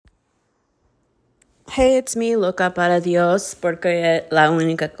Hey, it's me, loca para Dios, porque la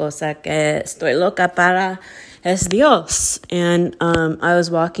única cosa que estoy loca para es Dios. And I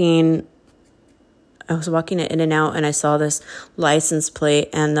was walking at In-N-Out, and I saw this license plate,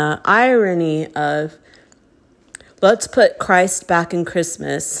 and the irony of let's put Christ back in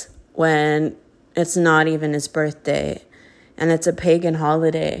Christmas when it's not even his birthday, and it's a pagan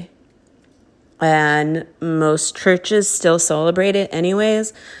holiday, and most churches still celebrate it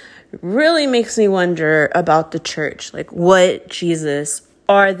anyways. Really makes me wonder about the church. Like, what Jesus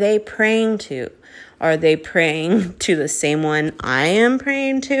are they praying to? Are they praying to the same one I am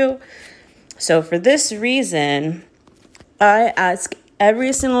praying to? So for this reason, I ask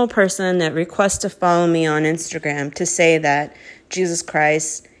every single person that requests to follow me on Instagram to say that Jesus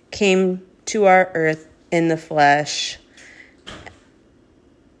Christ came to our earth in the flesh.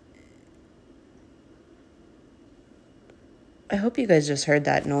 I hope you guys just heard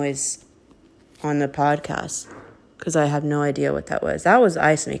that noise on the podcast, because I have no idea what that was. That was the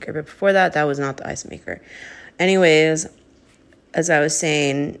ice maker, but before that was not the ice maker. Anyways, as I was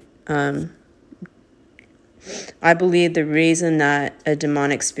saying, I believe the reason that a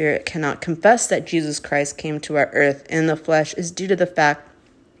demonic spirit cannot confess that Jesus Christ came to our earth in the flesh is due to the fact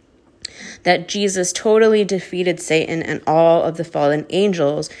that Jesus totally defeated Satan and all of the fallen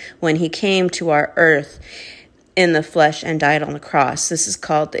angels when he came to our earth in the flesh and died on the cross. This is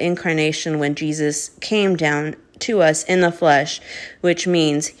called the incarnation, when Jesus came down to us in the flesh, which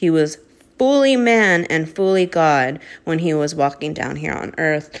means he was fully man and fully God when he was walking down here on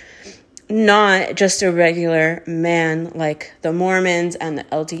earth. Not just a regular man like the Mormons and the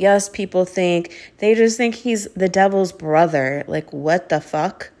LDS people think. They just think he's the devil's brother. Like, what the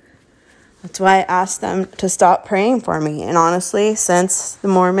fuck? That's why I asked them to stop praying for me. And honestly, since the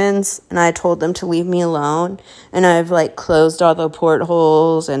Mormons, and I told them to leave me alone, and I've closed all the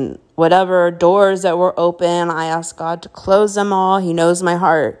portholes and whatever doors that were open, I asked God to close them all. He knows my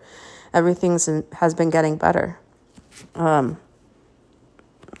heart. Everything has been getting better. I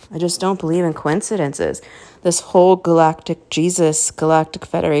just don't believe in coincidences. This whole Galactic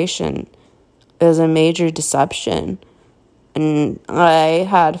Federation is a major deception. And I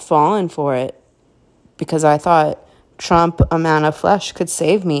had fallen for it because I thought Trump, a man of flesh, could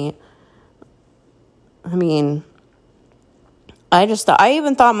save me. I mean, I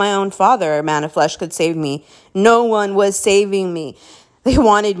even thought my own father, a man of flesh, could save me. No one was saving me. They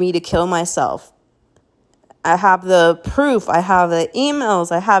wanted me to kill myself. I have the proof. I have the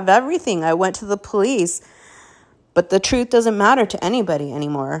emails. I have everything. I went to the police. But the truth doesn't matter to anybody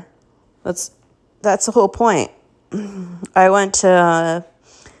anymore. That's the whole point. I went to,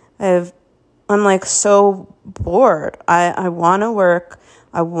 I'm so bored. I want to work.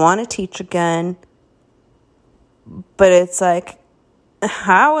 I want to teach again. But it's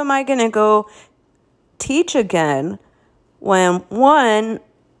how am I going to go teach again when, one,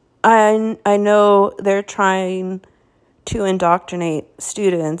 I know they're trying to indoctrinate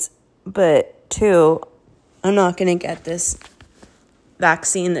students, but two, I'm not going to get this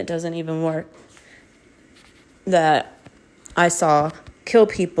vaccine that doesn't even work, that I saw kill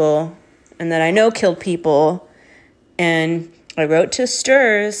people and that I know killed people. And I wrote to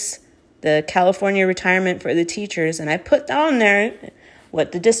STRS, the California Retirement for the Teachers, and I put down there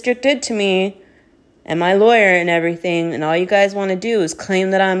what the district did to me and my lawyer and everything. And all you guys want to do is claim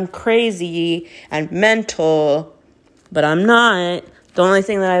that I'm crazy and mental, but I'm not. The only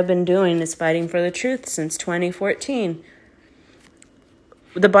thing that I've been doing is fighting for the truth since 2014.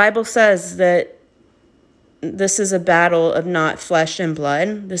 The Bible says that this is a battle of not flesh and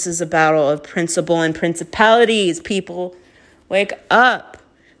blood. This is a battle of principle and principalities. People, wake up.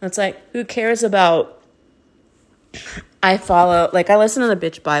 It's who cares about... I listen to the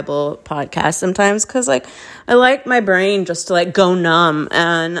Bitch Bible podcast sometimes because, I like my brain just to, go numb.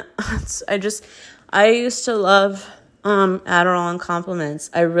 And I used to love Adderall and compliments.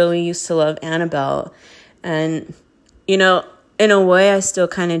 I really used to love Annabelle. And, in a way I still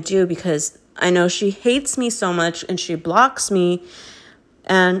kind of do, because I know she hates me so much and she blocks me,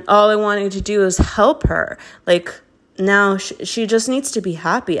 and all I wanted to do is help her. Now she just needs to be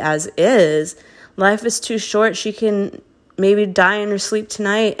happy as is. Life is too short. She can maybe die in her sleep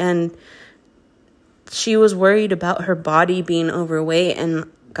tonight, and she was worried about her body being overweight,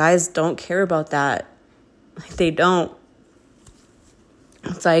 and guys don't care about that. They don't.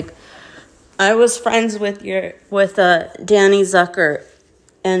 It's I was friends with Danny Zucker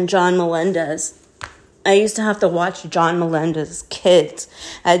and John Melendez. I used to have to watch John Melendez's kids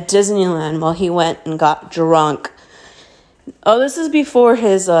at Disneyland while he went and got drunk. Oh, this is before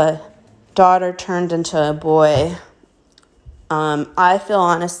his daughter turned into a boy. I feel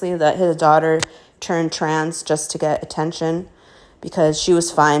honestly that his daughter turned trans just to get attention because she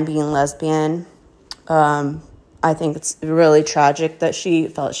was fine being lesbian. I think it's really tragic that she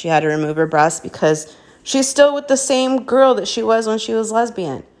felt she had to remove her breasts because she's still with the same girl that she was when she was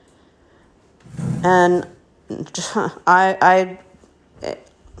lesbian. And I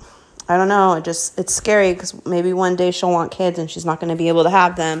don't know. It's scary because maybe one day she'll want kids and she's not going to be able to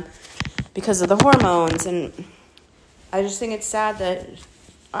have them because of the hormones. And I just think it's sad that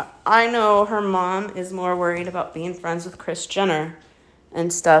I know her mom is more worried about being friends with Kris Jenner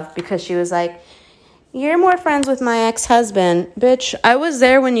and stuff because she was like, "You're more friends with my ex-husband." Bitch, I was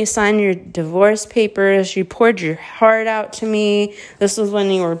there when you signed your divorce papers. You poured your heart out to me. This was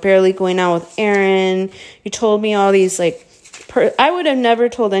when you were barely going out with Aaron. You told me all these, like, I would have never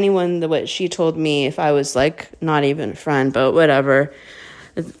told anyone what she told me if I was, like, not even a friend, but whatever.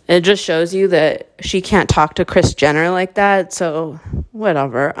 It just shows you that she can't talk to Kris Jenner like that, so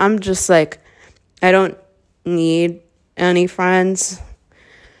whatever. I'm just like, I don't need any friends.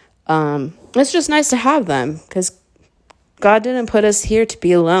 It's just nice to have them because God didn't put us here to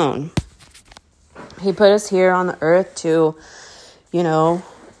be alone. He put us here on the earth to,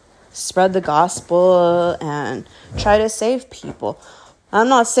 spread the gospel and try to save people. I'm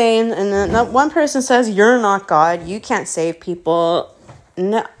not saying, and then one person says, "You're not God. You can't save people."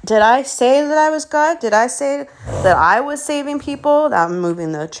 No, did I say that I was God? Did I say that I was saving people? I'm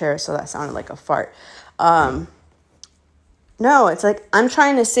moving the chair, so that sounded like a fart. No, it's like I'm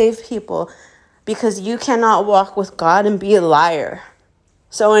trying to save people because you cannot walk with God and be a liar.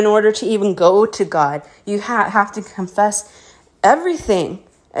 So in order to even go to God, you have to confess everything.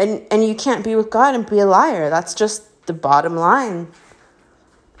 And you can't be with God and be a liar. That's just the bottom line.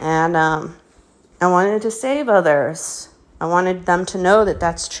 And I wanted to save others. I wanted them to know that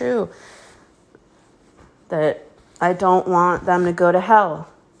that's true. That I don't want them to go to hell.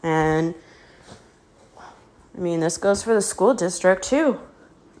 And this goes for the school district too.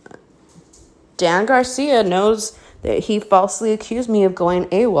 Dan Garcia knows that he falsely accused me of going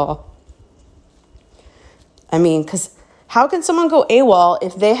AWOL. Because how can someone go AWOL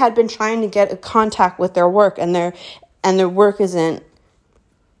if they had been trying to get a contact with their work and their work isn't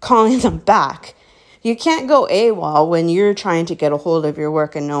calling them back? You can't go AWOL when you're trying to get a hold of your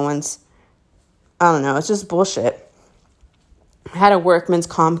work and no one's, I don't know, it's just bullshit. I had a workman's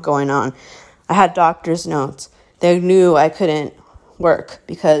comp going on. I had doctor's notes. They knew I couldn't work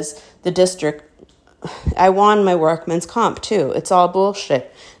because the district, I won my workman's comp too. It's all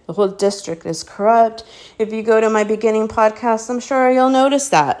bullshit. The whole district is corrupt. If you go to my beginning podcast, I'm sure you'll notice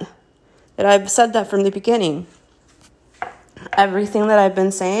that I've said that from the beginning. Everything that I've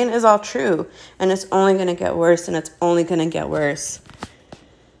been saying is all true, and it's only going to get worse, and it's only going to get worse.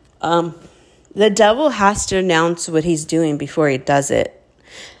 The devil has to announce what he's doing before he does it.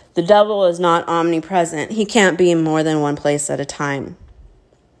 The devil is not omnipresent. He can't be in more than one place at a time.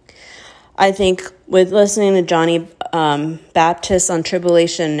 I think with listening to Johnny Baptist on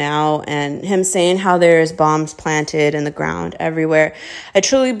Tribulation Now and him saying how there's bombs planted in the ground everywhere, I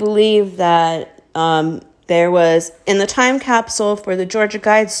truly believe that there was, in the time capsule for the Georgia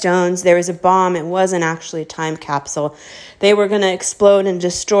Guidestones, there was a bomb. It wasn't actually a time capsule. They were going to explode and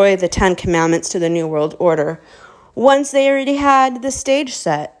destroy the 10 Commandments to the New World Order. Once they already had the stage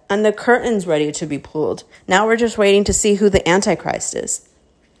set and the curtains ready to be pulled. Now we're just waiting to see who the Antichrist is.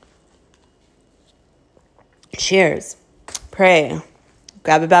 Cheers. Pray.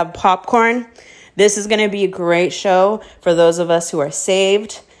 Grab a bag of popcorn. This is going to be a great show for those of us who are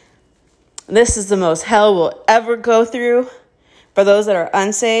saved. This is the most hell we'll ever go through. For those that are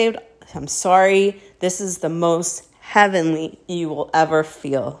unsaved, I'm sorry. This is the most heavenly you will ever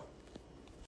feel.